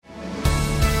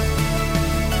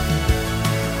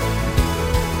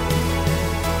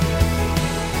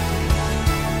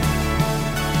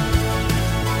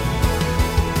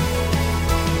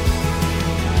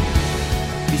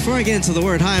I get into the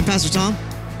word, hi, I'm Pastor Tom.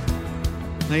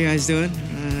 How you guys doing?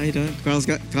 How you doing? Carl's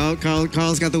got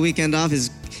the weekend off. His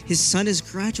son is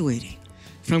graduating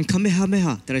from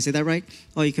Kamehameha. Did I say that right?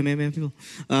 Oh, you Kamehameha people.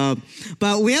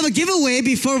 But we have a giveaway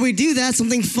before we do that,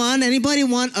 something fun. Anybody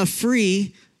want a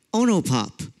free Ono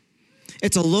Pop?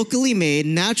 It's a locally made,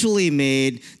 naturally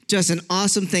made, just an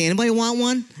awesome thing. Anybody want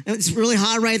one? It's really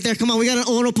hot right there. Come on, we got an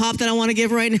Ono Pop that I want to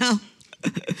give right now.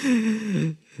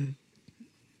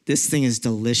 This thing is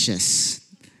delicious.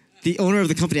 The owner of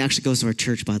the company actually goes to our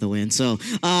church, by the way. And so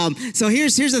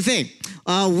here's the thing.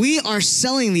 We are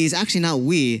selling these, actually not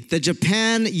we, the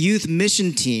Japan Youth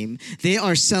Mission Team. They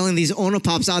are selling these Ono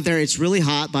Pops out there. It's really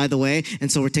hot, by the way.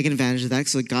 And so we're taking advantage of that.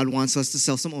 So God wants us to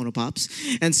sell some Ono Pops.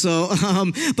 And so,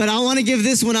 but I want to give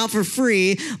this one out for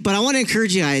free. But I want to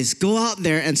encourage you guys, go out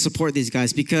there and support these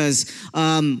guys because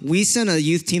we send a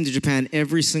youth team to Japan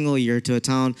every single year to a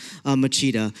town,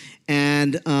 Machida.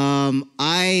 And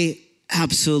I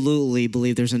absolutely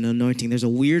believe there's an anointing. There's a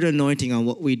weird anointing on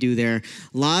what we do there.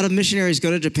 A lot of missionaries go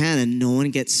to Japan and no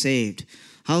one gets saved.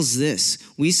 How's this?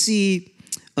 We see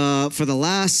for the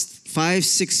last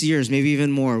 5-6 years, maybe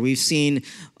even more, we've seen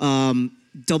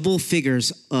double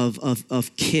figures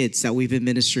of kids that we've been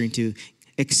ministering to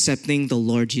accepting the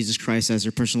Lord Jesus Christ as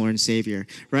their personal Lord and Savior,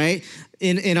 right?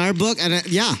 In our book, and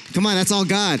come on, that's all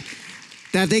God.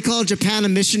 That they call Japan a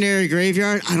missionary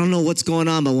graveyard. I don't know what's going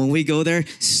on, but when we go there,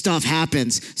 stuff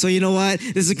happens. So you know what?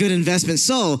 This is a good investment.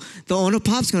 So the Ono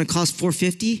Pop's going to cost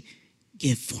 $450.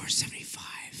 Give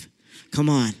 $475. Come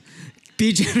on.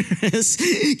 Be generous.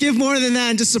 Give more than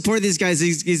that and just support these guys.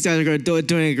 These guys are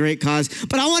doing a great cause.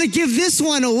 But I want to give this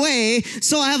one away.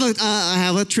 So I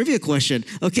have a trivia question.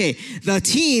 Okay, the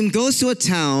team goes to a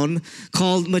town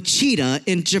called Machida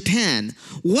in Japan.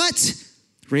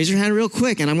 Raise your hand real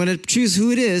quick, and I'm going to choose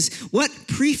who it is. What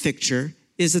prefecture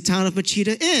is the town of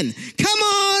Machida in? Come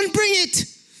on, bring it.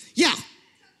 Yeah.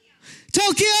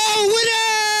 Tokyo,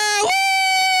 winner!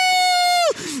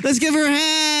 Woo! Let's give her a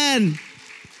hand.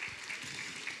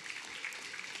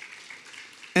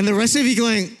 And the rest of you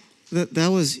going, that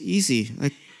was easy.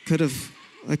 I could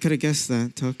have guessed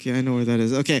that. Tokyo, I know where that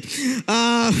is. Okay.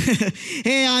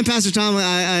 Hey, I'm Pastor Tom.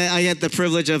 I get the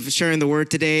privilege of sharing the word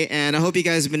today, and I hope you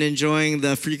guys have been enjoying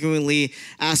the frequently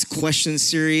asked questions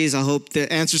series. I hope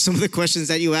to answer some of the questions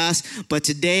that you asked, but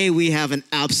today we have an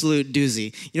absolute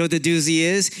doozy. You know what the doozy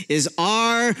is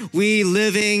are we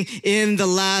living in the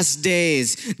last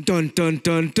days? Dun, dun,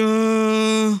 dun,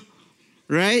 dun.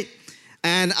 Right?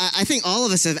 And I think all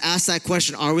of us have asked that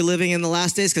question, are we living in the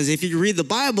last days? Because if you read the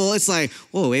Bible, it's like,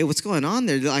 whoa, wait, what's going on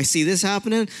there? I see this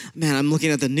happening. Man, I'm looking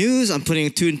at the news. I'm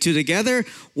putting two and two together.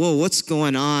 Whoa, what's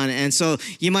going on? And so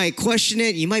you might question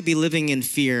it. You might be living in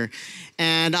fear.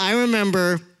 And I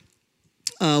remember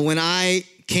when I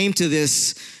came to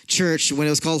this church, when it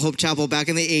was called Hope Chapel back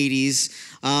in the 80s,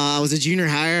 I was a junior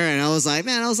higher, and I was like,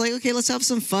 okay, let's have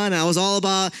some fun. I was all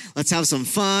about, let's have some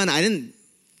fun. I didn't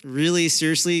really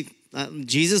seriously...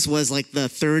 Jesus was like the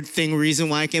third reason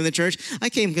why I came to church. I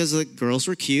came because the girls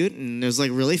were cute and it was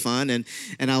like really fun. And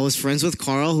I was friends with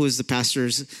Carl, who is the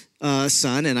pastor's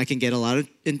son, and I can get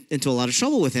into a lot of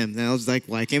trouble with him. And I was like,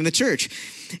 why I came to church.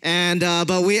 And I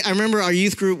remember our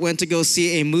youth group went to go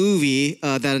see a movie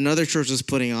that another church was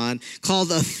putting on called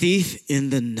A Thief in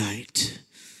the Night.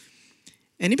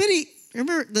 Anybody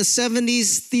remember the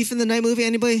 70s Thief in the Night movie?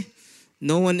 Anybody?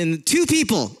 No one. Two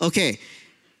people. Okay.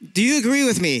 Do you agree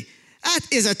with me? That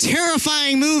is a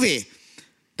terrifying movie.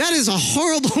 That is a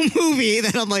horrible movie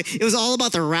that I'm like, it was all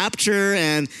about the rapture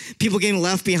and people getting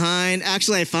left behind.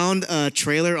 Actually, I found a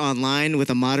trailer online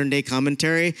with a modern day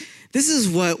commentary. This is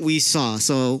what we saw.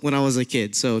 So when I was a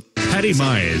kid, Patty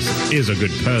Myers is a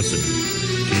good person.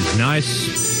 She's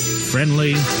nice,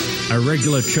 friendly, a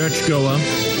regular churchgoer,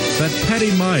 but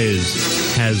Patty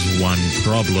Myers has one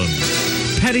problem.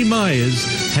 Patty Myers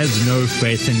has no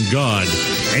faith in God,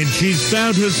 and she's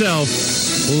found herself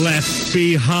left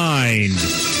behind.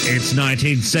 It's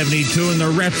 1972 and the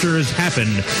rapture has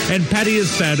happened, and Patty has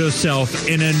found herself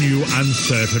in a new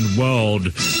uncertain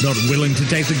world, not willing to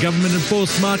take the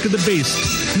government-enforced mark of the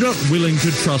beast, not willing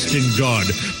to trust in God.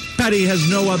 Patty has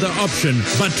no other option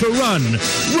but to run.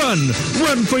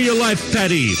 Run for your life,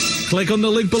 Patty. Click on the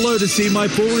link below to see my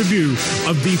full review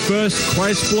of the first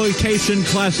Christploitation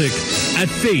classic, A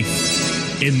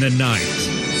Thief in the Night.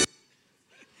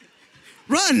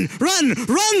 Run,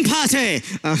 Patty!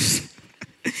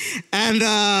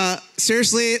 And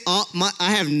seriously,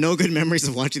 I have no good memories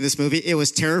of watching this movie. It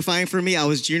was terrifying for me. I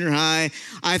was junior high.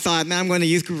 I thought, man, I'm going to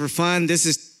youth group for fun. This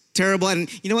is terrible. And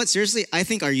you know what? Seriously, I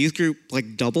think our youth group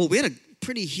doubled. We had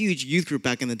pretty huge youth group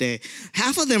back in the day.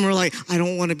 Half of them were like, I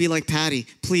don't want to be like Patty.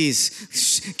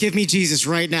 Please give me Jesus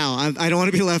right now. I don't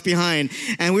want to be left behind.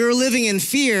 And we were living in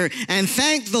fear. And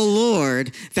thank the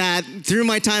Lord that through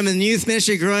my time in the youth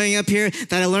ministry growing up here,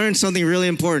 that I learned something really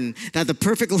important, that the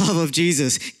perfect love of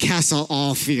Jesus casts out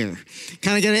all fear.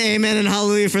 Kind of get an amen and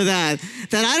hallelujah for that.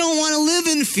 That I don't want to live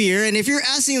in fear. And if you're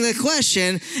asking the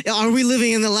question, are we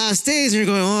living in the last days? And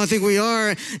you're going, oh, I think we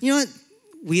are. You know what?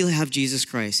 We have Jesus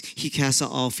Christ. He casts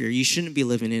out all fear. You shouldn't be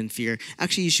living in fear.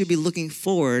 Actually, you should be looking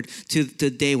forward to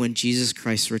the day when Jesus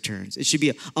Christ returns. It should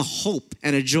be a hope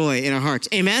and a joy in our hearts.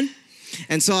 Amen?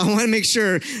 And so I want to make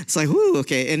sure, it's like, whoo,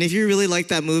 okay. And if you really like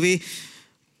that movie,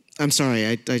 I'm sorry,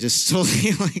 I just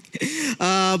totally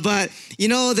but you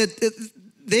know that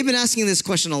they've been asking this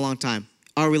question a long time.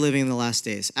 Are we living in the last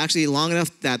days? Actually, long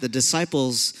enough that the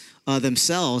disciples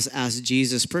themselves asked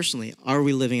Jesus personally, are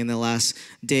we living in the last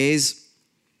days?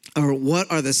 Or what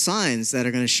are the signs that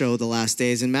are going to show the last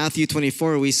days? In Matthew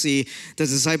 24, we see the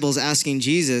disciples asking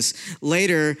Jesus.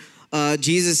 Later,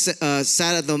 Jesus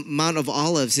sat at the Mount of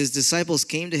Olives. His disciples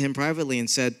came to him privately and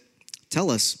said, tell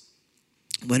us,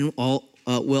 when will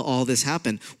all this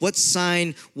happen? What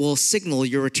sign will signal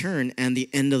your return and the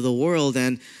end of the world?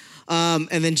 And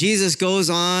then Jesus goes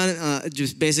on,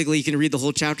 just basically you can read the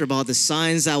whole chapter about the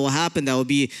signs that will happen, that will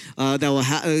be,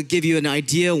 give you an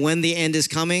idea when the end is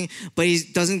coming, but he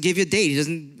doesn't give you a date. He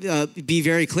doesn't be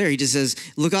very clear. He just says,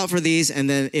 look out for these and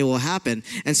then it will happen.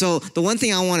 And so the one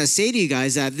thing I want to say to you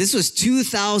guys that this was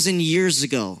 2,000 years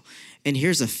ago. And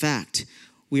here's a fact.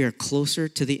 We are closer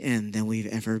to the end than we've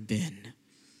ever been.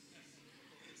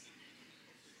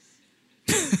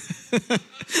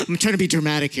 I'm trying to be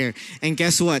dramatic here. And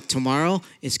guess what? Tomorrow,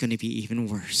 it's going to be even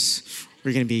worse.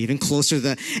 We're going to be even closer to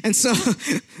that. And so,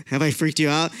 have I freaked you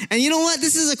out? And you know what?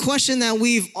 This is a question that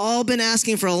we've all been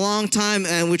asking for a long time,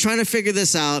 and we're trying to figure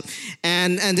this out.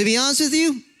 And to be honest with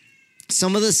you,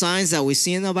 some of the signs that we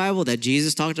see in the Bible that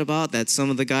Jesus talked about, that some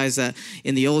of the guys that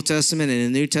in the Old Testament and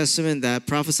in the New Testament that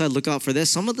prophesied, look out for this.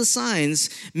 Some of the signs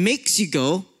makes you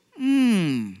go,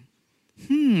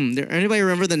 Anybody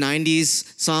remember the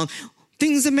 90s song?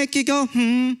 Things that make you go,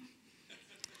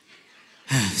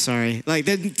 Sorry. Like,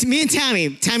 me and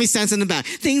Tammy stands in the back.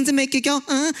 Things that make you go,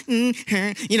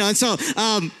 You know, and so,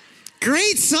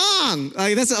 great song.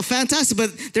 Like, that's a fantastic.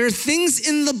 But there are things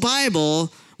in the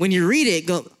Bible, when you read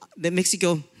it, that makes you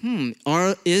go,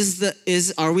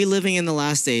 are we living in the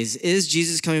last days? Is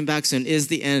Jesus coming back soon? Is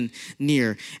the end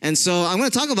near? And so I'm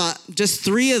going to talk about just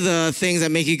 3 of the things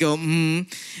that make you go,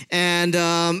 and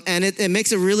it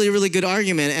makes a really, really good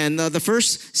argument. And the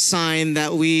first sign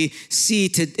that we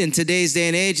see in today's day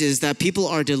and age is that people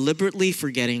are deliberately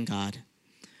forgetting God.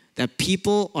 That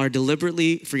people are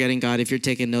deliberately forgetting God. If you're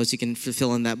taking notes, you can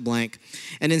fill in that blank.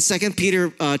 And in 2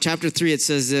 Peter chapter 3, it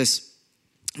says this.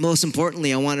 Most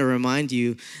importantly, I want to remind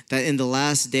you that in the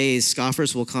last days,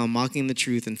 scoffers will come mocking the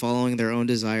truth and following their own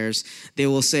desires. They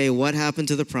will say, what happened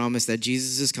to the promise that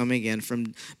Jesus is coming again?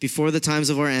 From before the times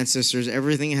of our ancestors,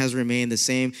 everything has remained the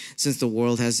same since the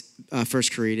world has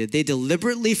first created. They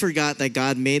deliberately forgot that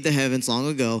God made the heavens long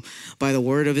ago by the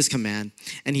word of his command.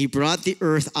 And he brought the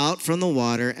earth out from the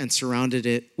water and surrounded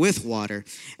it with water.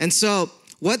 And so,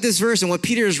 what this verse and what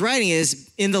Peter is writing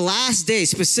is, in the last days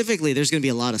specifically, there's going to be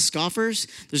a lot of scoffers.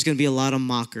 There's going to be a lot of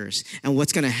mockers. And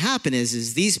what's going to happen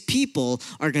is these people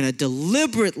are going to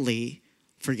deliberately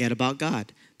forget about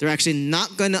God. They're actually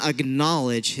not going to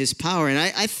acknowledge his power. And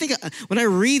I think when I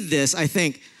read this, I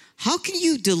think, how can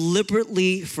you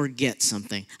deliberately forget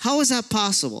something? How is that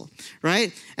possible,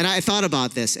 right? And I thought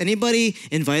about this. Anybody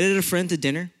invited a friend to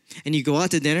dinner? And you go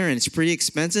out to dinner and it's pretty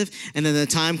expensive. And then the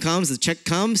time comes, the check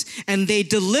comes, and they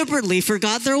deliberately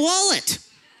forgot their wallet.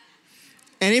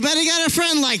 Anybody got a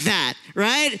friend like that,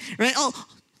 right? Right? Oh,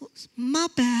 my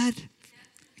bad.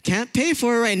 Can't pay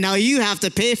for it right now. You have to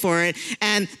pay for it.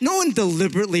 And no one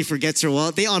deliberately forgets their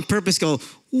wallet. They on purpose go,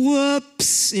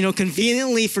 whoops,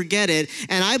 conveniently forget it.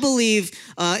 And I believe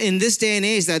in this day and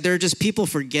age that there are just people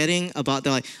forgetting about,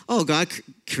 they're like, oh, God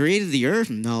created the earth?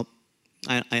 Nope.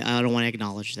 I don't want to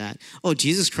acknowledge that. Oh,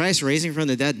 Jesus Christ raising from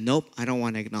the dead? Nope, I don't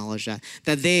want to acknowledge that.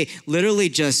 That they literally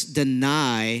just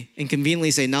deny and conveniently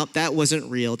say, nope, that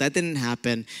wasn't real. That didn't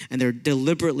happen. And they're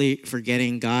deliberately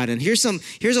forgetting God. And here's a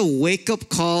wake-up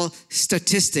call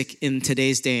statistic in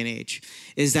today's day and age,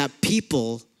 is that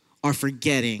people are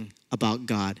forgetting about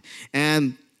God.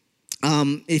 And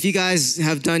if you guys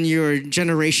have done your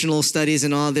generational studies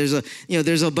and all, there's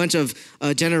a bunch of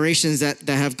generations that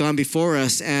have gone before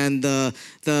us, and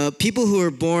the people who were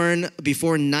born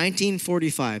before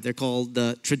 1945, they're called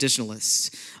the traditionalists.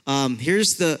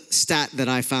 Here's the stat that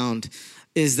I found,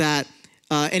 is that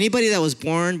anybody that was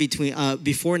born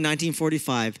before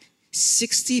 1945,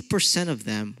 60% of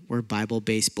them were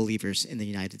Bible-based believers in the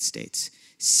United States.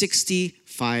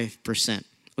 65%.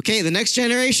 Okay, the next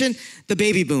generation, the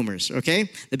baby boomers, okay?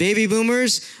 The baby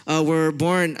boomers were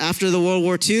born after the World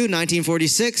War II,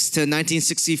 1946 to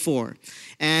 1964.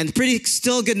 And pretty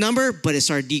still a good number, but it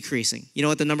started decreasing. You know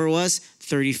what the number was?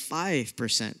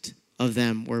 35% of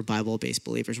them were Bible-based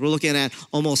believers. We're looking at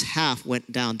almost half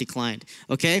went down, declined,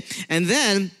 okay? And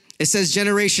then it says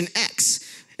Generation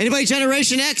X. Anybody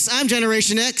Generation X? I'm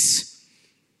Generation X.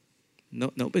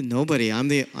 No, nobody. I'm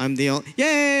the only,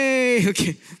 yay!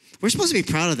 Okay. We're supposed to be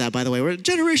proud of that, by the way. We're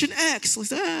Generation X,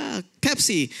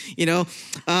 Pepsi, you know.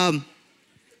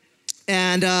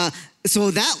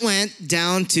 So that went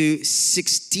down to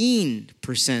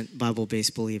 16%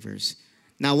 Bible-based believers.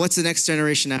 Now, what's the next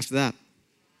generation after that?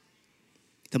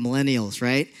 The millennials,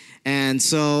 right? And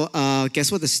so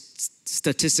guess what the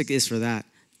statistic is for that?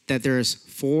 That there's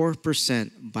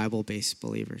 4% Bible-based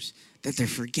believers. That they're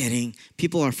forgetting.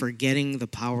 People are forgetting the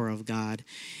power of God.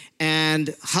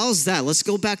 And how's that? Let's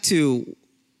go back to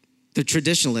the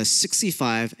traditionalists,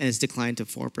 65, and it's declined to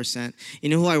 4%. You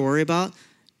know who I worry about?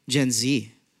 Gen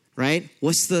Z, right?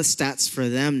 What's the stats for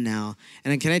them now?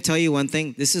 And can I tell you one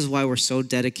thing? This is why we're so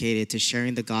dedicated to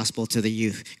sharing the gospel to the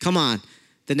youth. Come on.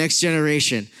 The next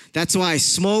generation. That's why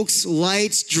smokes,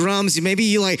 lights, drums. Maybe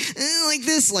you like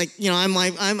this. Like, you know,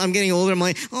 I'm getting older. I'm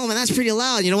like, oh man, that's pretty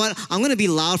loud. You know what? I'm gonna be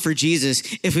loud for Jesus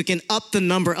if we can up the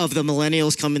number of the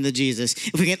millennials coming to Jesus.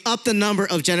 If we can up the number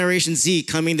of Generation Z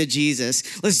coming to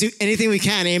Jesus. Let's do anything we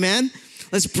can. Amen.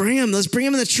 Let's bring him. Let's bring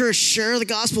him in the church. Share the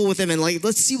gospel with him, and like,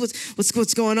 let's see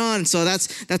what's going on. So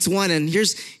that's one. And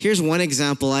here's one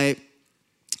example. I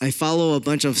follow a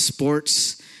bunch of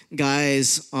sports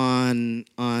guys on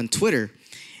Twitter,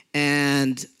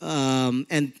 and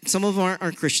some of them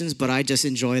aren't Christians, but I just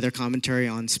enjoy their commentary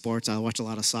on sports. I watch a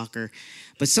lot of soccer,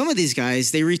 but some of these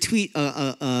guys, they retweet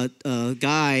a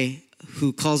guy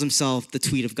who calls himself the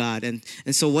tweet of God, and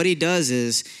so what he does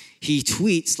is he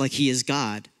tweets like he is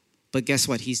God, but guess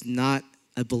what? He's not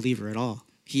a believer at all.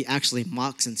 He actually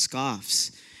mocks and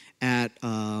scoffs at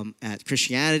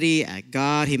Christianity, at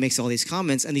God. He makes all these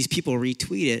comments, and these people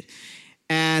retweet it.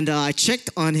 And I checked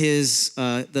on his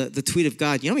the tweet of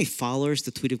God. You know how many followers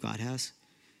the tweet of God has?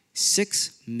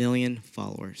 6 million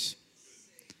followers.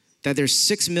 That there's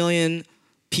 6 million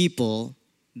people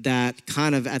that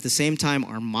kind of at the same time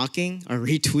are mocking, are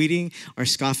retweeting, are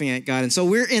scoffing at God. And so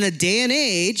we're in a day and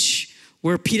age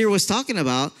where Peter was talking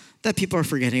about that people are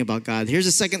forgetting about God. Here's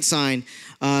a second sign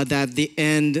that the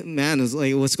end, man, is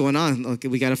like, what's going on? Okay,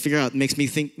 we got to figure out. Makes me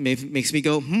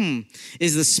go,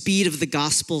 is the speed of the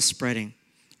gospel spreading?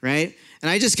 Right?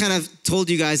 And I just kind of told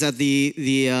you guys that the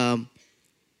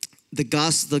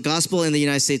gospel in the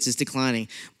United States is declining.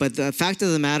 But the fact of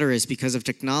the matter is, because of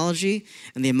technology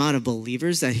and the amount of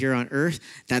believers that here on earth,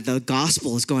 that the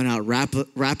gospel is going out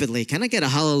rapidly. Can I get a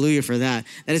hallelujah for that?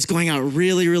 That it's going out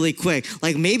really, really quick.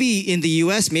 Like maybe in the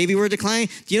U.S., maybe we're declining.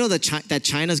 Do you know that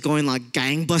China's going like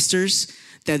gangbusters?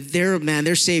 That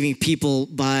they're saving people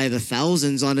by the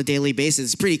thousands on a daily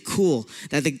basis. It's pretty cool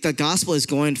that the gospel is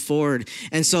going forward.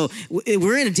 And so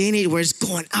we're in a day and age where it's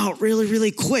going out really,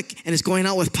 really quick, and it's going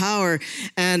out with power.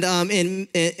 And in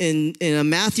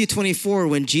Matthew 24,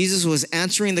 when Jesus was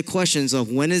answering the questions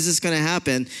of when is this going to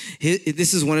happen,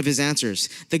 this is one of his answers.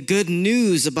 The good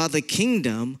news about the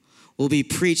kingdom will be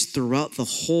preached throughout the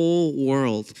whole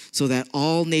world so that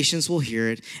all nations will hear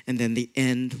it, and then the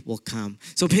end will come.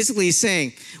 So basically he's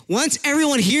saying, once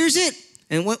everyone hears it,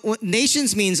 and what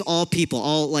nations means all people,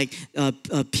 all like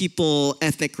people,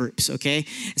 ethnic groups, okay?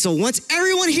 So once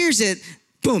everyone hears it,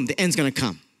 boom, the end's gonna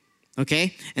come,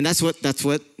 okay? And that's what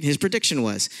his prediction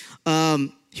was.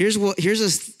 Here's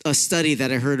a study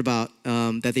that I heard about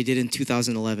that they did in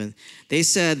 2011. They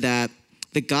said that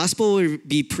the gospel will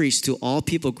be preached to all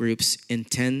people groups in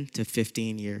 10 to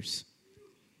 15 years.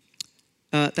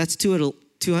 That's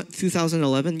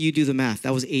 2011. You do the math.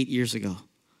 That was 8 years ago.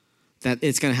 That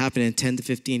it's going to happen in 10 to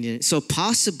 15 years. So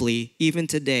possibly, even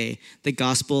today, the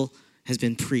gospel has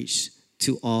been preached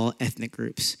to all ethnic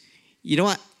groups. You know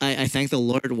what? I thank the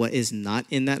Lord what is not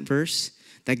in that verse.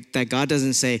 That God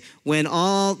doesn't say, when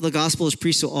all the gospel is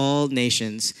preached to all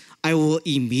nations, I will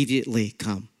immediately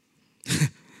come.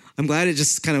 I'm glad it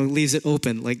just kind of leaves it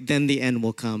open, like then the end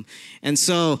will come. And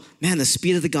so, man, the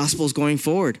speed of the gospel is going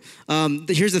forward.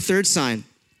 Here's the third sign,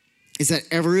 is that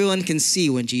everyone can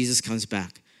see when Jesus comes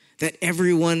back. That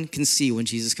everyone can see when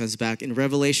Jesus comes back. In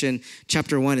Revelation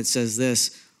chapter 1, it says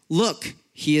this, look,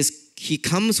 he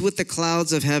comes with the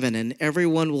clouds of heaven, and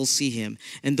everyone will see him,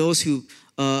 and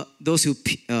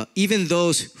even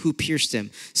those who pierced him.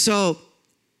 So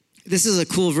this is a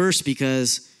cool verse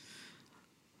because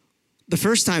the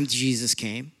first time Jesus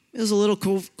came, it was a little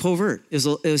covert. It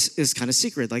was kind of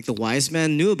secret. Like the wise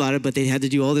men knew about it, but they had to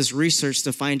do all this research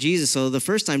to find Jesus. So the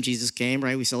first time Jesus came,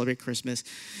 right, we celebrate Christmas,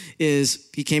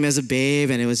 he came as a babe,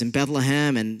 and it was in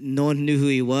Bethlehem, and no one knew who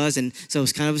he was, and so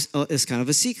it was kind of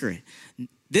a secret.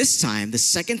 This time, the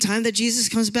second time that Jesus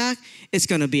comes back, it's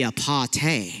going to be a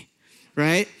party,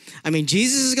 right? I mean,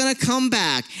 Jesus is going to come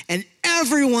back, and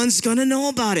everyone's going to know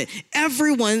about it.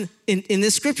 Everyone in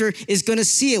this scripture is going to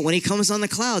see it when he comes on the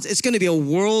clouds. It's going to be a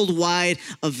worldwide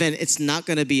event. It's not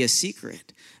going to be a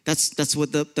secret. That's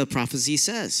what the prophecy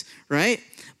says, right?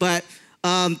 But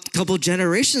a couple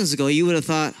generations ago, you would have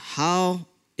thought, how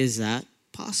is that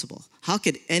possible? How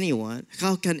can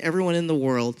everyone in the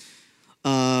world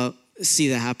see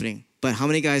that happening? But how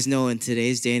many guys know in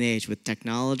today's day and age with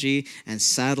technology and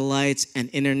satellites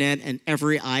and internet and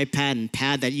every iPad and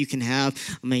pad that you can have,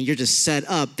 I mean, you're just set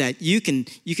up that you can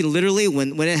literally,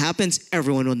 when it happens,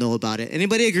 everyone will know about it.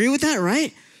 Anybody agree with that,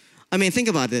 right? I mean, think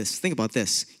about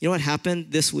this. You know what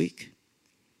happened this week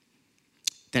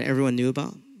that everyone knew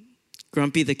about?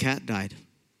 Grumpy the cat died.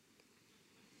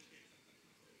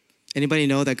 Anybody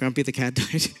know that Grumpy the cat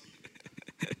died?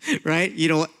 Right? You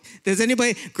know what? Does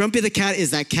anybody, Grumpy the cat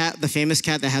is that cat, the famous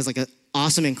cat that has like an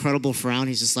awesome, incredible frown.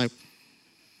 He's just like,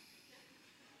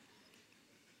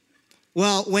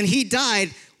 well, when he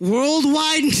died,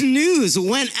 worldwide news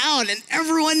went out and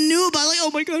everyone knew about it. Like,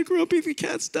 oh my God, Grumpy the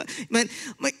cat's died. Man,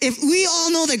 like, if we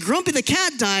all know that Grumpy the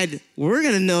cat died, we're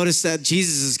going to notice that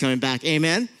Jesus is coming back.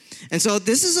 Amen? And so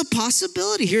this is a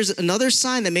possibility. Here's another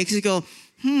sign that makes you go,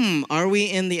 are we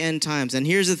in the end times? And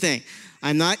here's the thing.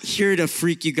 I'm not here to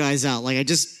freak you guys out. Like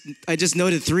I just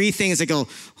noted 3 things that go,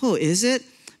 oh, is it?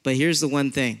 But here's the one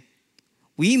thing.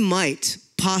 We might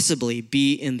possibly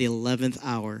be in the 11th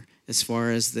hour as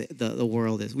far as the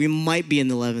world is. We might be in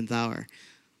the 11th hour.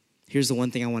 Here's the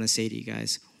one thing I want to say to you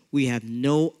guys. We have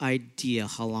no idea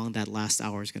how long that last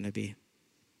hour is going to be.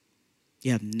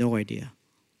 You have no idea.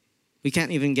 We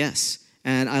can't even guess.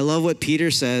 And I love what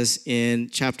Peter says in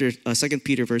 2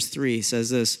 Peter verse 3. He says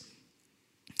this,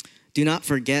 do not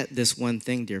forget this one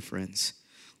thing, dear friends.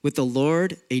 With the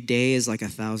Lord, a day is like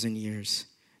 1,000 years,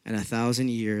 and 1,000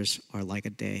 years are like a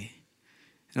day.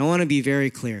 And I want to be very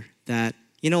clear that,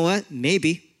 you know what,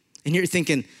 maybe. And you're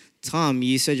thinking, Tom,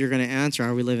 you said you're going to answer,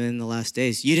 are we living in the last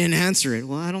days? You didn't answer it.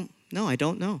 Well, I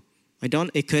don't know.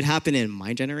 It could happen in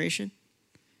my generation.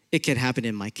 It could happen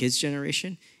in my kids'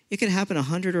 generation. It could happen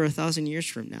 100 or 1,000 years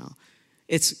from now.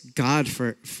 It's God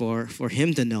for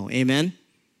him to know. Amen?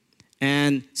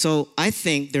 And so I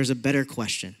think there's a better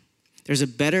question.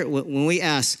 When we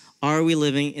ask, are we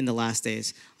living in the last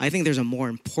days? I think there's a more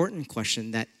important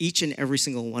question that each and every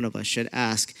single one of us should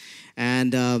ask.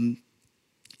 And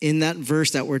in that verse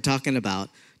that we're talking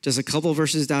about, just a couple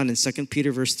verses down in 2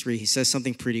 Peter verse 3, he says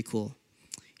something pretty cool.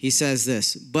 He says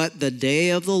this, but the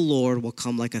day of the Lord will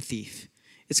come like a thief.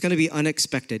 It's going to be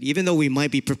unexpected. Even though we might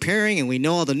be preparing and we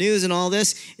know all the news and all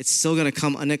this, it's still going to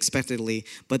come unexpectedly.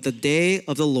 But the day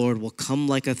of the Lord will come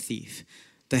like a thief.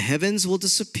 The heavens will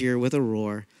disappear with a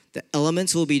roar. The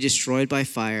elements will be destroyed by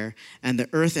fire, and the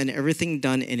earth and everything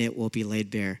done in it will be laid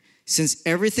bare. Since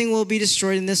everything will be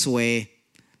destroyed in this way,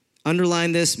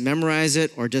 underline this, memorize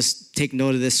it, or just take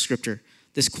note of this scripture,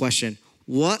 this question.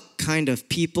 What kind of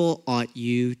people ought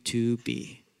you to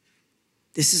be?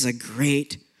 This is a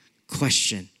great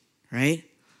question, right?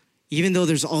 Even though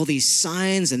there's all these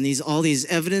signs and all these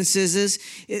evidences,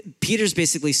 Peter's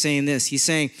basically saying this. He's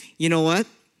saying, you know what?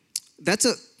 That's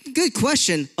a good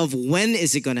question of when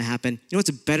is it going to happen. You know what's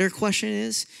a better question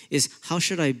is how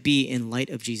should I be in light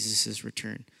of Jesus'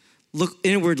 return? Look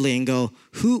inwardly and go,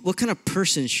 what kind of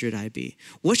person should I be?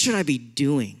 What should I be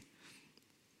doing?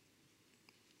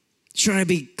 Should I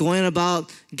be going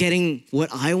about getting what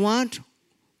I want?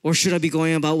 Or should I be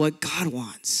going about what God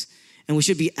wants? And we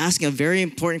should be asking a very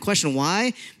important question.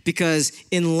 Why? Because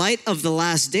in light of the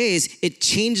last days, it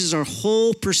changes our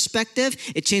whole perspective.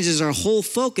 It changes our whole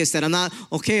focus that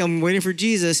I'm waiting for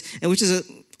Jesus, and which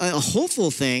is a hopeful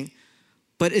thing,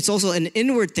 but it's also an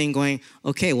inward thing going,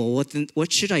 okay, well,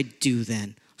 what should I do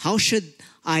then? How should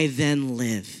I then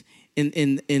live in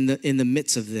the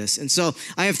midst of this? And so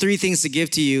I have 3 things to give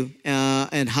to you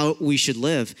and how we should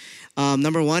live.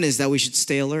 Number 1 is that we should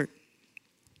stay alert.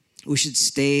 We should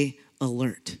stay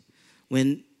alert.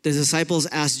 When the disciples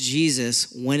asked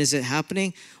Jesus, when is it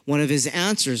happening? One of his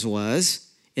answers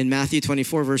was, in Matthew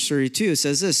 24, verse 32, it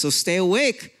says this, so stay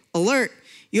awake, alert.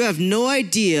 You have no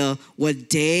idea what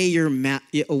day your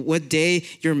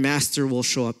master will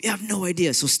show up. You have no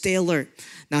idea, so stay alert.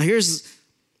 Now here's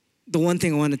the one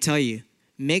thing I want to tell you.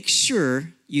 Make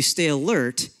sure you stay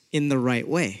alert in the right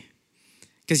way.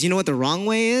 Because you know what the wrong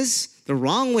way is? The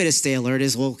wrong way to stay alert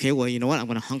is, you know what? I'm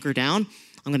going to hunker down.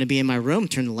 I'm going to be in my room,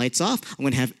 turn the lights off. I'm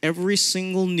going to have every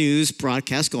single news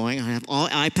broadcast going. I have all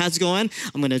iPads going.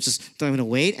 I'm going to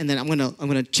wait, and then I'm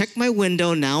going to check my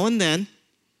window now and then.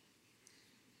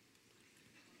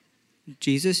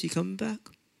 Jesus, you coming back?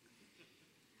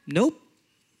 Nope.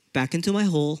 Back into my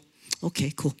hole.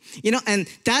 Okay, cool. And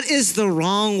that is the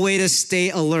wrong way to stay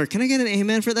alert. Can I get an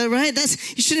amen for that, right?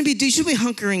 You should be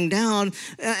hunkering down.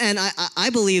 And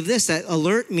I believe this, that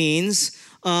alert means,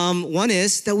 one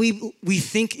is that we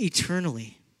think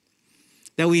eternally.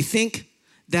 That we think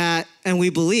that, and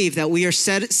we believe that we are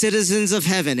citizens of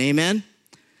heaven, amen?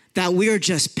 That we are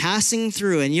just passing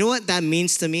through. And you know what that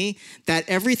means to me? That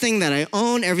everything that I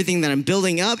own, everything that I'm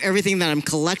building up, everything that I'm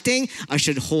collecting, I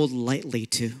should hold lightly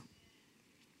to.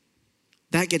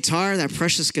 That guitar, that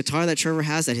precious guitar that Trevor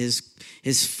has, that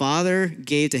his father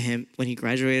gave to him when he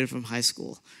graduated from high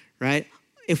school, right?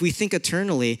 If we think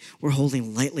eternally, we're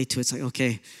holding lightly to it. It's like,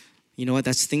 okay, you know what?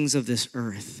 That's things of this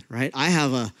earth, right? I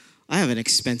have an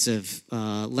expensive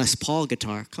Les Paul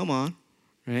guitar. Come on,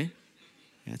 right?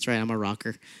 That's right, I'm a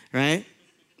rocker, right?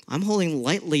 I'm holding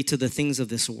lightly to the things of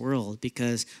this world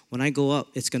because when I go up,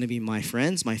 it's going to be my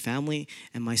friends, my family,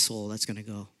 and my soul that's going to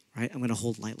go. Right? I'm going to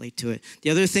hold lightly to it. The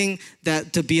other thing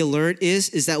that to be alert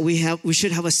is that we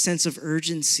should have a sense of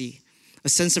urgency. A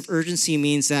sense of urgency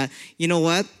means that, you know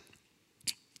what?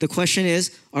 The question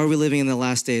is, are we living in the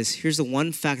last days? Here's the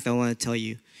one fact that I want to tell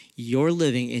you. You're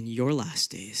living in your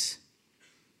last days.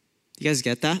 You guys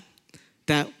get that?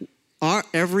 That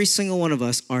every single one of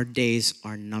us, our days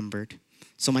are numbered.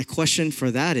 So my question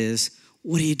for that is,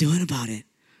 what are you doing about it?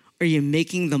 Are you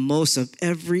making the most of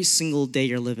every single day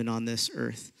you're living on this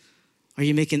earth?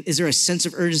 Is there a sense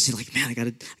of urgency? Like, man, I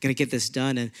gotta get this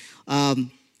done. And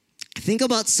think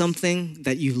about something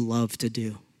that you love to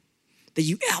do, that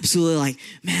you absolutely like,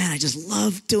 man, I just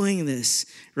love doing this,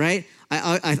 right?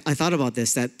 I thought about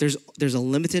this, that there's a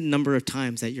limited number of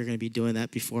times that you're gonna be doing that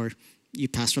before you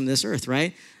pass from this earth,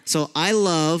 right? So I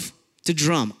love to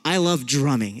drum. I love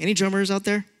drumming. Any drummers out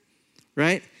there,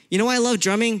 right? You know why I love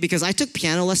drumming? Because I took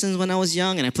piano lessons when I was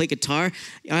young and I played guitar.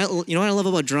 You know what I love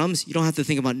about drums? You don't have to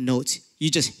think about notes. You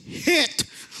just hit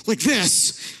like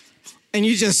this. And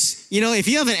you just, if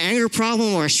you have an anger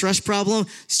problem or a stress problem,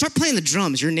 start playing the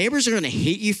drums. Your neighbors are going to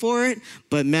hate you for it,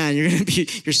 but man, you're going to be,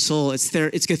 your soul, it's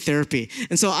good therapy.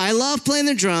 And so I love playing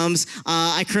the drums.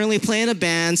 I currently play in a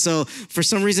band, so for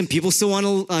some reason, people still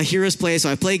want to hear us play, so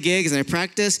I play gigs and I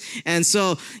practice. And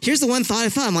so here's the one thought I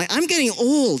thought, I'm like, I'm getting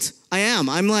old. I am.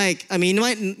 I'm like,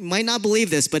 you might not believe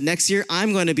this, but next year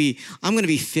I'm going to be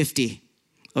 50,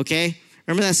 okay?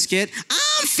 Remember that skit?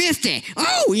 I'm 50.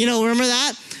 Oh, remember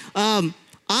that?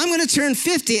 I'm going to turn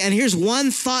 50, and here's one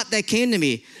thought that came to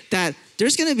me, that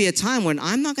there's going to be a time when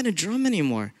I'm not going to drum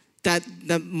anymore. That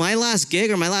my last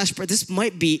gig or this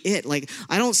might be it. Like,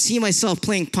 I don't see myself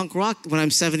playing punk rock when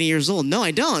I'm 70 years old. No,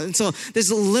 I don't. And so there's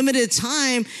a limited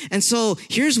time. And so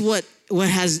here's what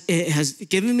has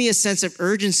given me a sense of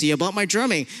urgency about my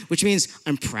drumming, which means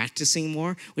I'm practicing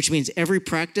more, which means every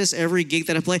gig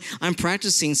that I play, I'm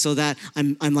practicing so that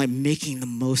I'm like making the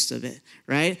most of it,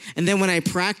 right? And then when I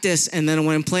practice and then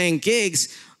when I'm playing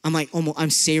gigs, I'm like,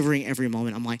 I'm savoring every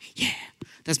moment. I'm like, yeah,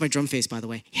 that's my drum face, by the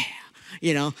way.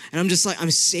 Yeah, and I'm just like,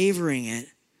 I'm savoring it.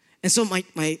 And so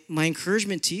my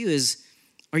encouragement to you is,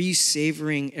 are you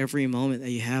savoring every moment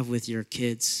that you have with your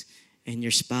kids and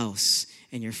your spouse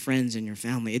and your friends and your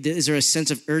family? Is there a sense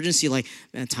of urgency, like,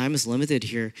 man, time is limited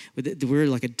here. We're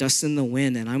like a dust in the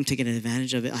wind, and I'm taking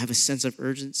advantage of it. I have a sense of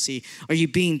urgency. Are you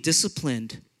being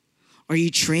disciplined? Are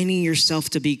you training yourself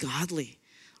to be godly?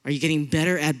 Are you getting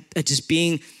better at just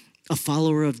being a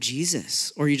follower of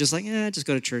Jesus? Or are you just like, just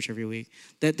go to church every week?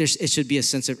 It should be a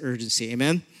sense of urgency,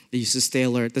 amen? That you should stay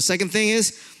alert. The second thing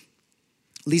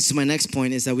leads to my next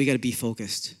point, is that we got to be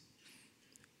focused.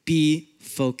 Be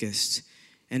focused.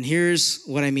 And here's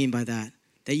what I mean by that.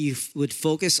 That you would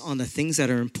focus on the things that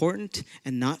are important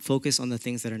and not focus on the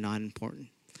things that are not important.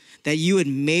 That you would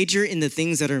major in the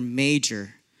things that are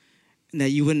major and that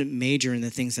you wouldn't major in the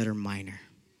things that are minor.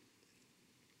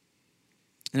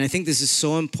 And I think this is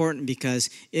so important because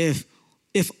if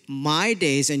my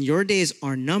days and your days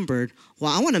are numbered,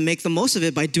 well, I want to make the most of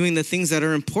it by doing the things that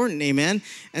are important, amen?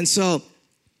 And so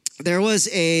there was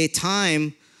a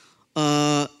time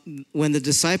when the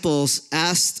disciples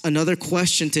asked another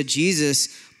question to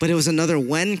Jesus, but it was another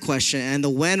when question. And the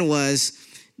when was,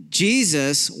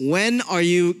 Jesus, when are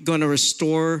you going to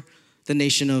restore the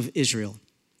nation of Israel?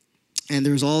 And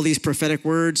there's all these prophetic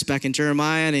words back in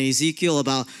Jeremiah and Ezekiel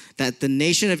about that the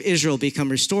nation of Israel become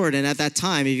restored. And at that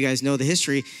time, if you guys know the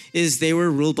history, is they were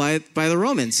ruled by the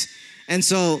Romans. And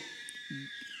so,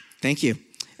 thank you.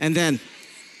 And then,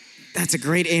 that's a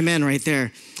great amen right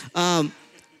there.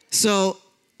 So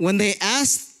when they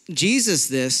asked Jesus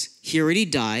this, he already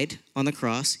died on the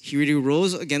cross. He already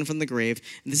rose again from the grave.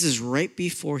 And this is right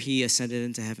before he ascended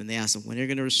into heaven. They asked him, when are you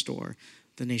going to restore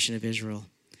the nation of Israel?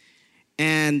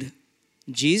 And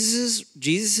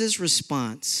Jesus'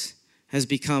 response has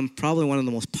become probably one of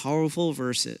the most powerful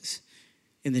verses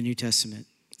in the New Testament.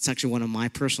 It's actually one of my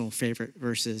personal favorite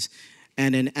verses.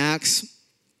 And in Acts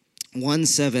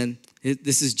 1:7,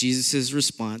 this is Jesus'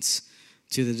 response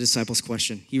to the disciples'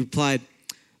 question. He replied,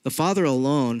 "The Father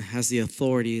alone has the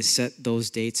authority to set those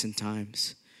dates and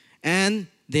times, and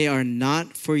they are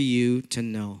not for you to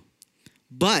know.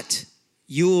 But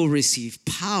you will receive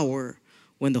power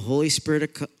when the Holy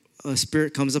Spirit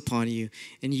comes upon you,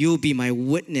 and you will be my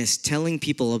witness, telling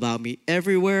people about me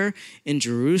everywhere in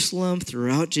Jerusalem,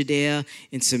 throughout Judea,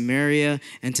 in Samaria,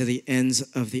 and to the ends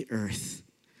of the earth."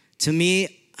 To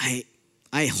me,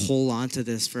 I hold on to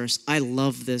this verse. I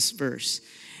love this verse.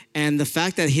 And the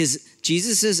fact that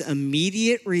Jesus'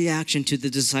 immediate reaction to the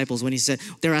disciples when he said,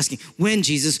 they're asking, when,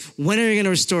 Jesus, when are you going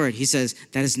to restore it? He says,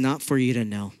 that is not for you to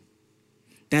know.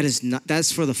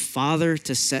 That's for the Father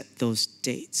to set those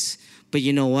dates. But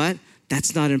you know what?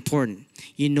 That's not important.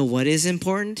 You know what is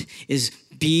important? Is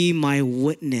be my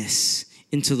witness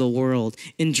into the world,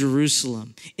 in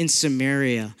Jerusalem, in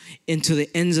Samaria, into the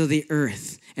ends of the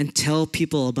earth, and tell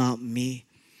people about me.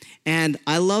 And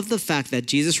I love the fact that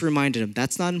Jesus reminded him,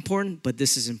 that's not important, but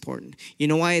this is important. You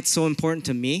know why it's so important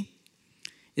to me?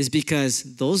 Is because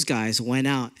those guys went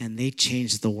out and they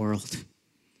changed the world.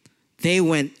 They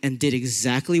went and did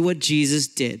exactly what Jesus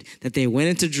did, that they went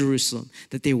into Jerusalem,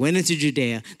 that they went into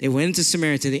Judea, they went into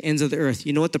Samaria, to the ends of the earth.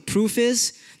 You know what the proof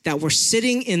is? That we're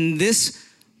sitting in this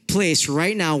place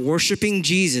right now worshiping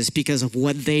Jesus because of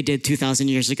what they did 2,000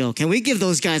 years ago. Can we give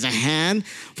those guys a hand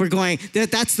for going,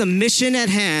 that's the mission at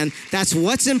hand. That's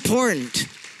what's important.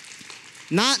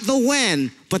 Not the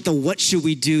when, but the what should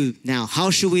we do now? How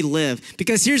should we live?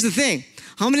 Because here's the thing.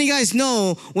 How many guys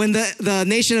know when the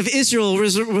nation of Israel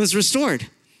was restored?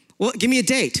 Well, give me a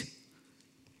date.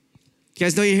 You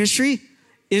guys know your history?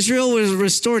 Israel was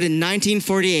restored in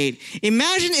 1948.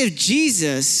 Imagine if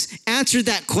Jesus answered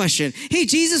that question. Hey,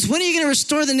 Jesus, when are you going to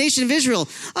restore the nation of Israel?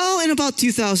 Oh, in about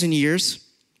 2,000 years.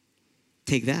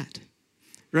 Take that,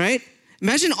 right?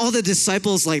 Imagine all the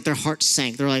disciples, like their hearts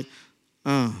sank. They're like,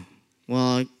 oh,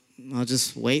 well, I'll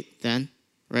just wait then,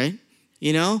 right?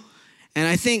 You know? And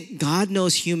I think God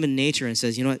knows human nature and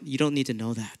says, you know what? You don't need to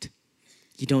know that.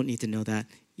 You don't need to know that.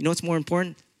 You know what's more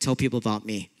important? Tell people about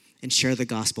me and share the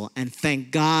gospel. And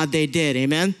thank God they did.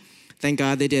 Amen? Thank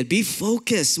God they did. Be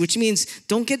focused, which means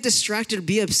don't get distracted or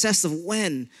be obsessed of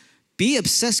when. Be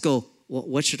obsessed. Go, well,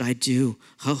 what should I do?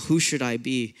 Who should I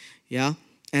be? Yeah?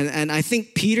 And I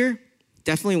think Peter,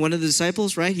 definitely one of the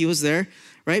disciples, right? He was there,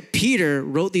 right? Peter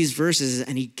wrote these verses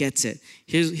and he gets it.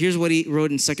 Here's what he wrote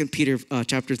in 2 Peter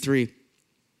chapter 3.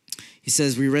 He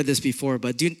says, we read this before,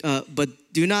 but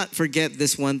do not forget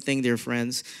this one thing, dear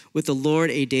friends. With the Lord,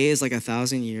 a day is like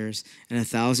 1,000 years, and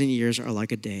 1,000 years are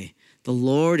like a day. The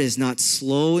Lord is not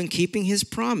slow in keeping his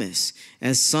promise,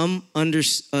 as some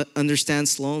understand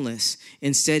slowness.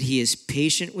 Instead, he is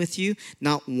patient with you,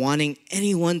 not wanting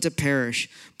anyone to perish,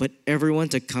 but everyone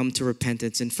to come to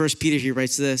repentance. In 1 Peter, he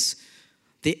writes this,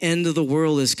 the end of the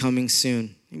world is coming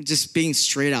soon. Just being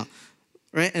straight out.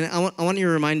 Right? And I want to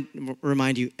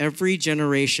remind you, every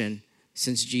generation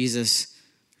since Jesus,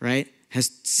 right,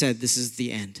 has said this is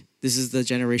the end. This is the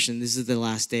generation. This is the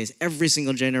last days. Every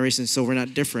single generation, so we're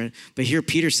not different. But here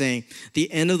Peter's saying, the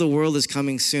end of the world is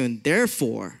coming soon.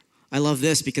 Therefore, I love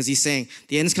this because he's saying,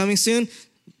 the end is coming soon.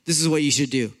 This is what you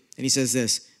should do. And he says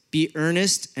this, be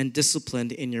earnest and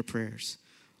disciplined in your prayers.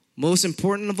 Most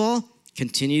important of all,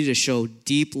 continue to show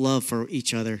deep love for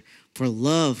each other. For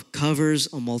love covers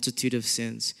a multitude of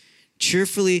sins.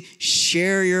 Cheerfully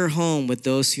share your home with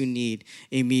those who need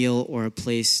a meal or a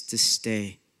place to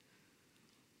stay.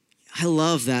 I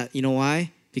love that. You know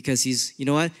why? Because you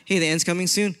know what? Hey, the end's coming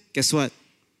soon. Guess what?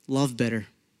 Love better.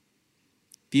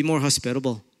 Be more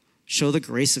hospitable. Show the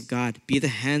grace of God. Be the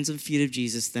hands and feet of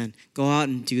Jesus then. Go out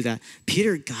and do that.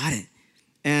 Peter got it.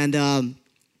 And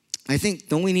I think,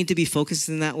 don't we need to be focused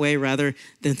in that way rather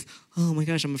than, oh my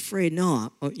gosh, I'm afraid.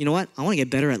 No, you know what? I want to get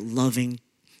better at loving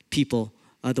people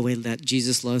the way that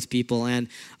Jesus loves people. And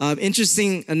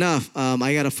interesting enough,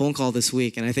 I got a phone call this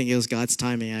week, and I think it was God's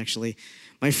timing, actually.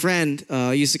 My friend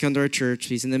used to come to our church.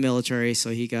 He's in the military,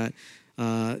 so he got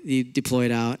he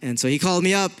deployed out. And so he called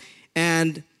me up,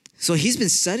 and so he's been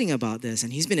studying about this,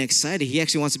 and he's been excited. He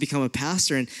actually wants to become a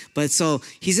pastor, but so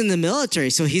he's in the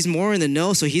military, so he's more in the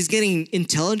know. So he's getting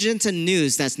intelligence and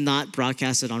news that's not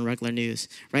broadcasted on regular news,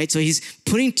 right? So he's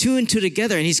putting two and two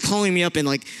together, and he's calling me up and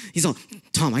he's like,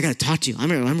 Tom, I got to talk to you.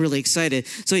 I'm really excited.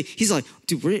 So he's like,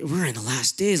 dude, we're in the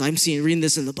last days. I'm reading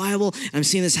this in the Bible. I'm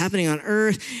seeing this happening on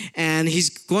earth, and he's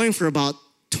going for about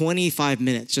 25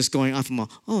 minutes just going off.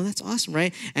 Oh, that's awesome,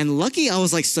 right? And lucky I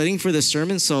was studying for the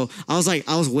sermon, so I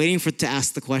was waiting to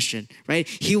ask the question, right?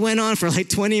 He went on for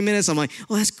 20 minutes. I'm like,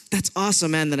 oh, that's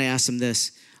awesome, man. Then I asked him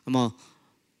this. I'm all,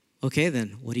 okay,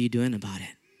 then what are you doing about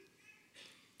it?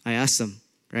 I asked him,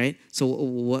 right? So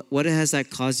what has that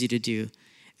caused you to do?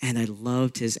 And I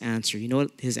loved his answer. You know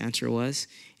what his answer was?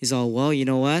 He's all, well, you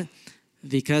know what?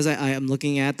 Because I am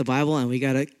looking at the Bible and we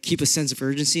got to keep a sense of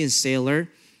urgency and stay alert,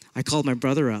 I called my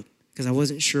brother up because I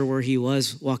wasn't sure where he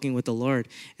was walking with the Lord.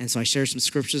 And so I shared some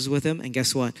scriptures with him. And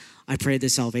guess what? I prayed the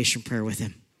salvation prayer with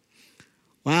him.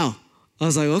 Wow. I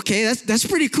was like, okay, that's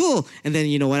pretty cool. And then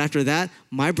you know what? After that,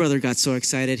 my brother got so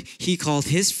excited. He called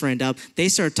his friend up. They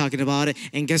started talking about it.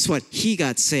 And guess what? He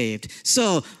got saved.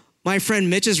 So my friend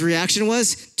Mitch's reaction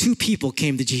was 2 people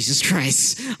came to Jesus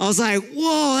Christ. I was like,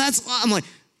 whoa, I'm like,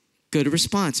 good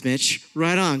response, Mitch.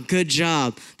 Right on. Good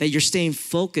job that you're staying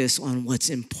focused on what's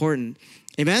important.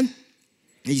 Amen?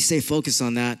 You stay focused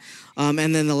on that. And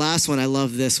then the last one, I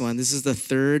love this one. This is the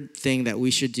third thing that we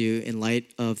should do in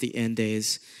light of the end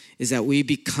days, is that we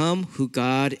become who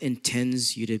God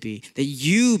intends you to be. That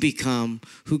you become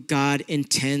who God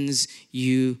intends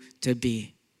you to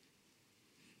be.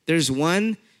 There's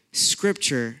one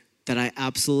scripture that I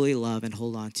absolutely love and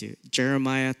hold on to.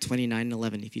 Jeremiah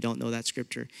 29:11, if you don't know that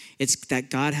scripture. It's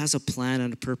that God has a plan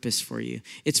and a purpose for you.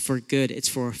 It's for good. It's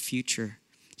for a future.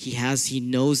 He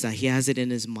knows that. He has it in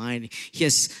his mind. He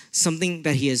has something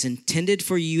that he has intended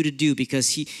for you to do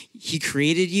because he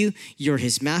created you. You're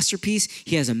his masterpiece.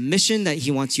 He has a mission that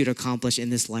he wants you to accomplish in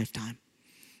this lifetime.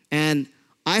 And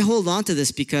I hold on to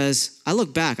this because I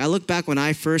look back. When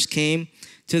I first came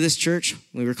to this church.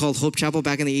 We were called Hope Chapel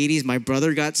back in the 80s. My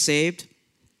brother got saved,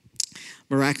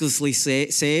 miraculously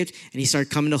saved, and he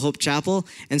started coming to Hope Chapel.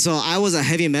 And so I was a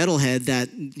heavy metal head that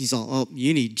he's all, oh,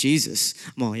 you need Jesus.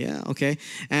 I'm all, yeah, okay.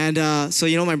 And so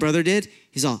you know what my brother did?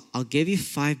 He's all, I'll give you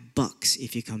 $5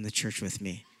 if you come to church with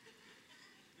me.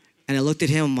 And I looked at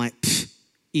him, I'm like,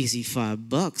 easy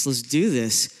 $5. Let's do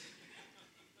this.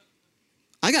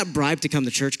 I got bribed to come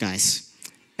to church, guys.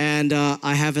 And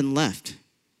I haven't left.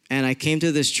 And I came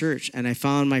to this church and I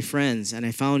found my friends and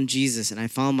I found Jesus and I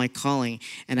found my calling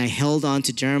and I held on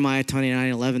to Jeremiah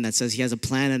 29:11 that says he has a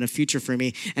plan and a future for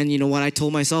me. And you know what I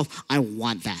told myself? I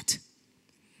want that.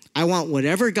 I want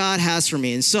whatever God has for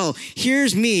me. And so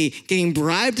here's me getting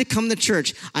bribed to come to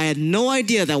church. I had no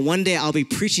idea that one day I'll be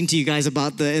preaching to you guys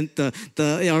about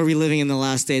are we living in the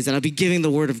last days, that I'll be giving the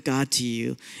word of God to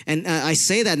you. And I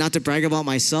say that not to brag about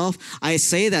myself. I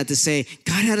say that to say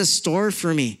God had a store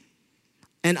for me.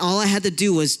 And all I had to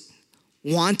do was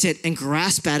want it and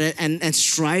grasp at it and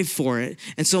strive for it.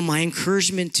 And so my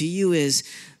encouragement to you is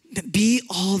be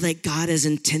all that God has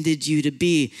intended you to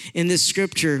be. In this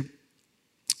scripture,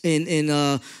 in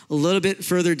a little bit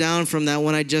further down from that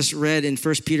one I just read in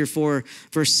 1 Peter 4,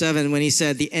 verse 7, when he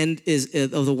said the end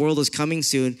of the world is coming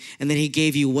soon, and then he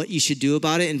gave you what you should do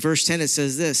about it. In verse 10, it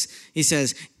says this. He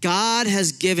says, God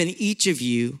has given each of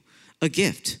you a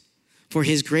gift for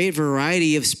his great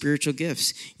variety of spiritual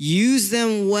gifts. Use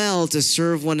them well to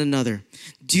serve one another.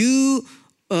 Do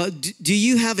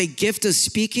you have a gift of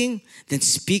speaking? Then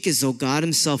speak as though God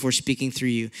himself were speaking through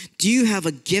you. Do you have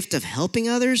a gift of helping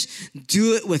others?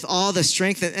 Do it with all the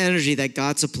strength and energy that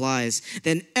God supplies.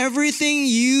 Then everything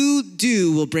you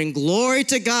do will bring glory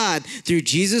to God through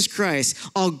Jesus Christ.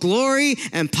 All glory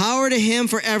and power to him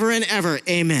forever and ever.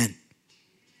 Amen.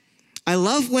 I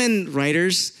love when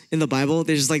writers in the Bible,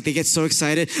 they get so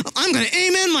excited. I'm going to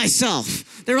amen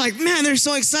myself. They're like, man, they're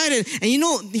so excited. And you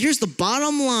know, here's the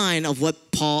bottom line of what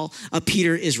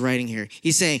Peter is writing here.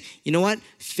 He's saying, you know what?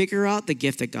 Figure out the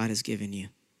gift that God has given you.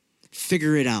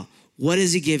 Figure it out. What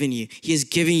has he given you? He has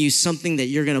given you something that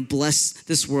you're going to bless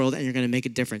this world and you're going to make a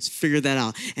difference. Figure that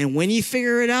out. And when you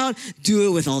figure it out, do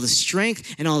it with all the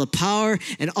strength and all the power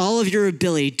and all of your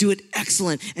ability. Do it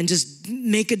excellent and just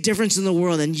make a difference in the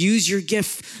world and use your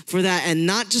gift for that, and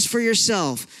not just for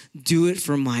yourself. Do it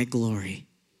for my glory.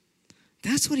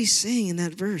 That's what he's saying in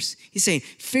that verse. He's saying,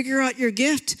 figure out your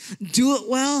gift, do it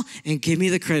well, and give me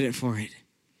the credit for it.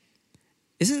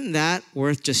 Isn't that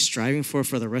worth just striving for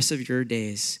the rest of your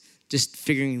days? Just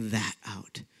figuring that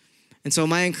out. And so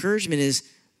my encouragement is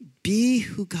be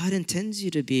who God intends you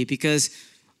to be, because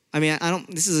I mean,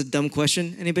 this is a dumb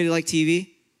question. Anybody like TV?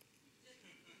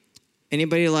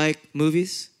 Anybody like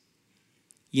movies?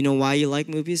 You know why you like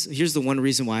movies? Here's the one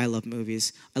reason why I love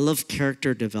movies. I love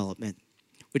character development,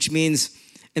 which means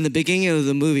in the beginning of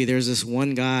the movie, there's this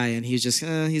one guy, and he's just,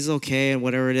 he's okay, and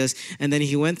whatever it is. And then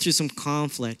he went through some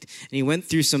conflict, and he went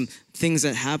through some things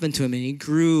that happened to him, and he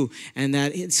grew, and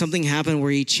something happened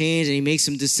where he changed, and he made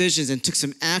some decisions and took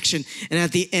some action. And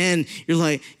at the end, you're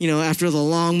like, after the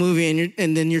long movie,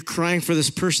 and then you're crying for this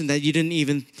person that you didn't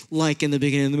even like in the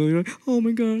beginning of the movie. You're like, oh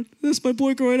my God, that's my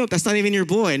boy growing up. That's not even your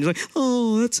boy. And you're like,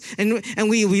 oh, and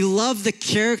we love the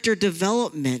character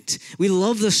development. We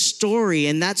love the story,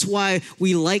 and that's why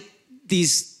we like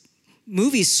these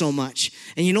movies so much.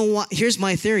 And you know what? Here's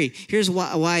my theory. Here's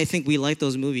why I think we like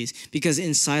those movies. Because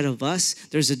inside of us,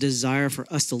 there's a desire for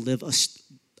us to live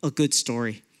a good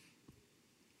story.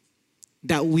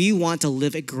 That we want to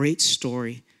live a great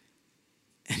story.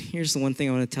 And here's the one thing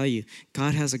I want to tell you.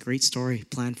 God has a great story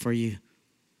planned for you.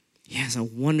 He has a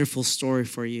wonderful story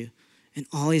for you. And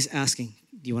all he's asking,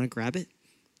 do you want to grab it?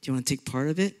 Do you want to take part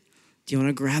of it? Do you want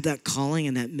to grab that calling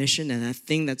and that mission and that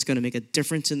thing that's going to make a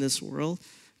difference in this world?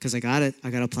 Because I got it. I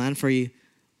got a plan for you.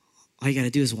 All you got to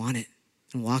do is want it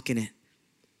and walk in it.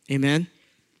 Amen?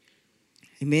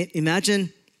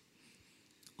 Imagine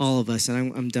all of us,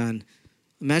 and I'm done.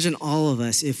 Imagine all of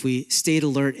us if we stayed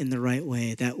alert in the right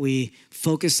way, that we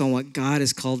focused on what God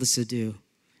has called us to do,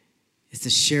 is to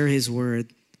share his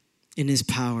word in his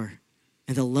power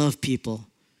and to love people.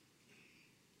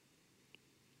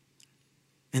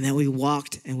 And that we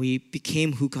walked and we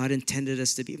became who God intended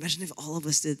us to be. Imagine if all of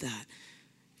us did that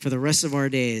for the rest of our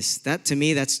days. That, to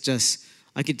me, that's just,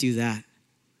 I could do that.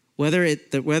 Whether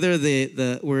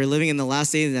we're living in the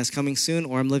last days and that's coming soon,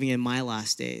 or I'm living in my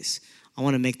last days, I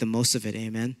want to make the most of it.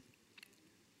 Amen.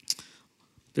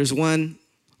 There's one,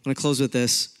 I'm going to close with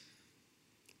this.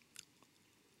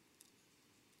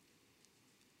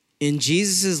 In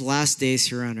Jesus' last days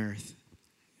here on earth,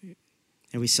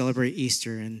 and we celebrate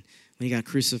Easter and when he got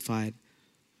crucified.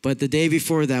 But the day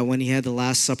before that, when he had the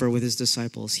Last Supper with his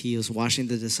disciples, he was washing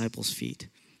the disciples' feet.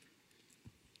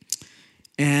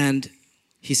 And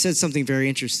he said something very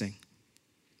interesting.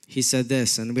 He said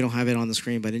this, and we don't have it on the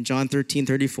screen, but in John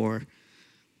 13:34,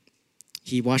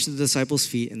 he washed the disciples'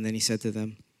 feet, and then he said to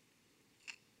them,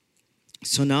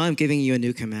 so now I'm giving you a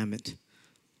new commandment.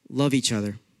 Love each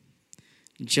other,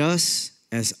 just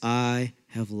as I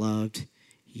have loved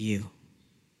you.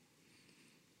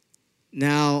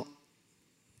 Now,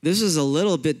 this is a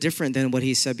little bit different than what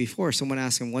he said before. Someone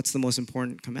asked him, what's the most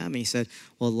important commandment? He said,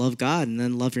 well, love God and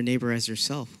then love your neighbor as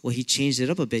yourself. Well, he changed it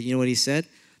up a bit. You know what he said?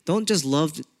 Don't just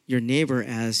love your neighbor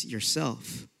as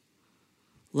yourself.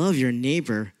 Love your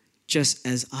neighbor just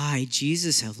as I,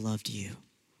 Jesus, have loved you.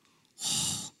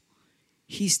 Oh,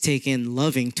 he's taken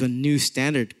loving to a new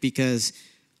standard because,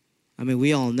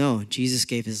 we all know Jesus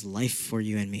gave his life for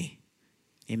you and me.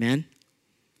 Amen?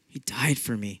 He died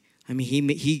for me.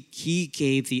 He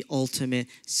gave the ultimate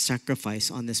sacrifice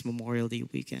on this Memorial Day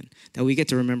weekend, that we get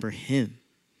to remember him.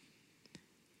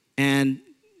 And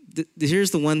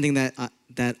here's the one thing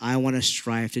that I want to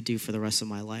strive to do for the rest of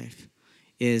my life,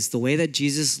 is the way that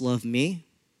Jesus loved me,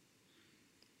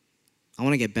 I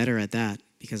want to get better at that,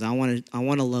 because I want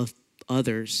to love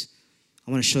others.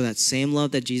 I want to show that same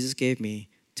love that Jesus gave me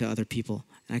to other people.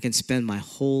 And I can spend my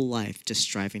whole life just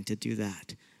striving to do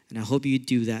that. And I hope you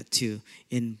do that too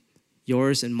in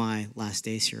yours and my last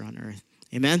days here on earth.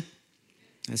 Amen?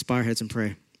 Let's bow our heads and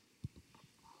pray.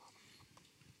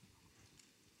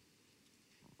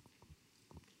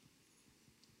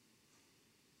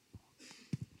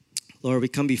 Lord, we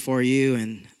come before you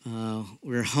and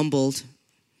we're humbled.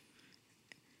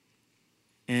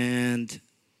 And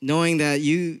knowing that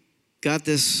you got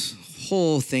this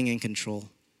whole thing in control.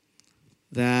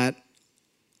 That,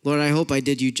 Lord, I hope I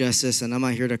did you justice, and I'm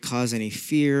not here to cause any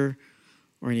fear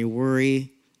or any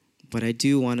worry, but I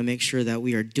do want to make sure that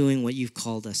we are doing what you've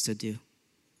called us to do.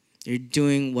 You're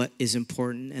doing what is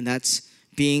important, and that's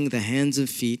being the hands and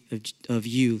feet of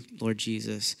you, Lord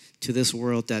Jesus, to this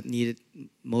world that need it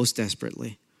most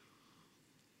desperately,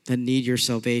 that need your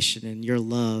salvation and your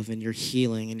love and your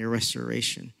healing and your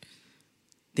restoration.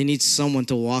 They need someone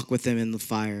to walk with them in the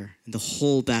fire and to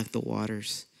hold back the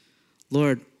waters.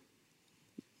 Lord,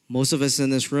 most of us in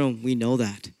this room, we know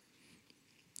that.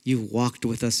 You've walked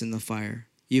with us in the fire.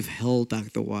 You've held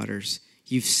back the waters.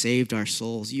 You've saved our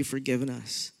souls. You've forgiven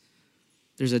us.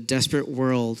 There's a desperate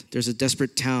world. There's a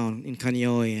desperate town in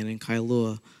Kaneohe and in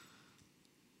Kailua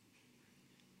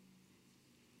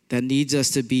that needs us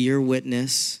to be your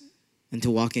witness and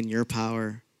to walk in your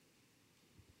power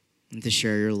and to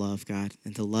share your love, God,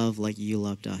 and to love like you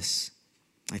loved us.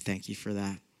 I thank you for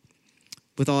that.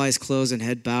 With all eyes closed and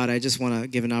head bowed, I just want to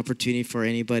give an opportunity for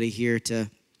anybody here to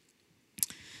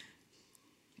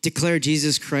declare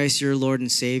Jesus Christ your Lord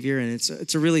and Savior. And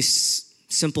it's a really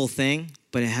simple thing,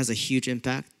 but it has a huge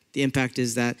impact. The impact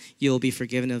is that you'll be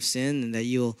forgiven of sin and that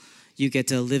you get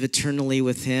to live eternally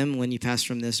with him when you pass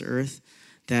from this earth,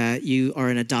 that you are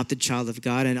an adopted child of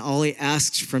God. And all he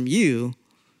asks from you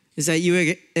is that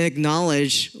you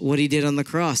acknowledge what he did on the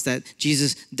cross, that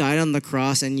Jesus died on the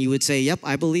cross, and you would say, yep,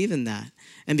 I believe in that.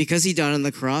 And because he died on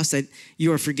the cross, that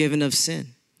you are forgiven of sin.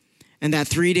 And that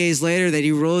 3 days later, that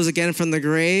he rose again from the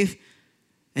grave,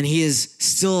 and he is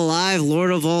still alive,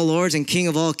 Lord of all lords and King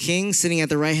of all kings, sitting at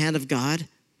the right hand of God.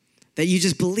 That you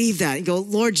just believe that. You go,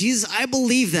 Lord Jesus, I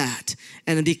believe that.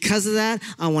 And because of that,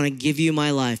 I want to give you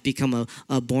my life, become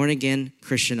a born-again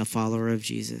Christian, a follower of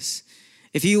Jesus.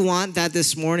 If you want that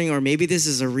this morning, or maybe this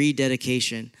is a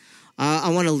rededication,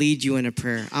 I want to lead you in a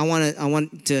prayer. I want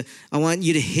you to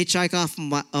hitchhike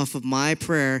off of my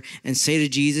prayer and say to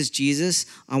Jesus, Jesus,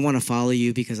 I want to follow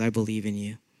you because I believe in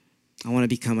you. I want to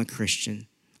become a Christian.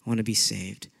 I want to be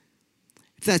saved.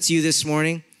 If that's you this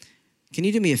morning, can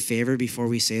you do me a favor before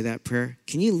we say that prayer?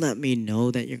 Can you let me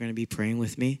know that you're going to be praying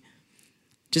with me?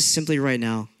 Just simply right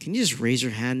now, can you just raise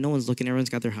your hand? No one's looking. Everyone's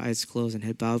got their eyes closed and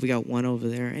head bowed. We got one over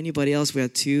there. Anybody else? We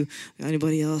got two.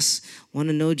 Anybody else want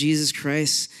to know Jesus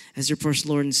Christ as your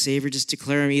personal Lord and Savior? Just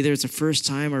declare him. Either it's a first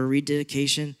time or a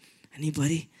rededication.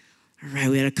 Anybody? All right,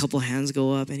 we had a couple hands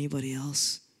go up. Anybody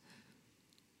else?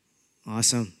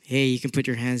 Awesome. Hey, you can put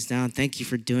your hands down. Thank you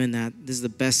for doing that. This is the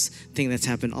best thing that's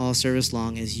happened all service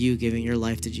long, is you giving your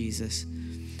life to Jesus.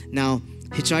 Now,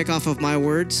 hitchhike off of my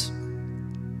words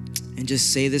and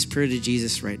just say this prayer to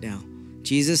Jesus right now.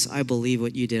 Jesus, I believe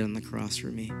what you did on the cross for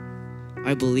me.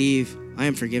 I believe I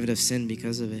am forgiven of sin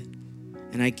because of it.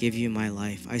 And I give you my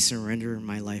life. I surrender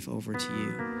my life over to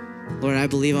you. Lord, I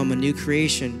believe I'm a new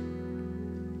creation.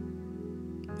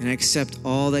 And I accept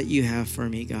all that you have for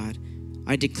me, God.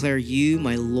 I declare you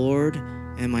my Lord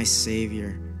and my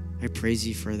Savior. I praise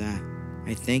you for that.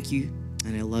 I thank you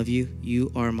and I love you.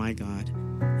 You are my God.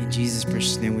 In Jesus'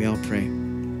 precious name we all pray.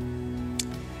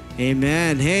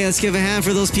 Amen. Hey, let's give a hand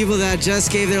for those people that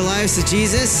just gave their lives to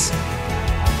Jesus.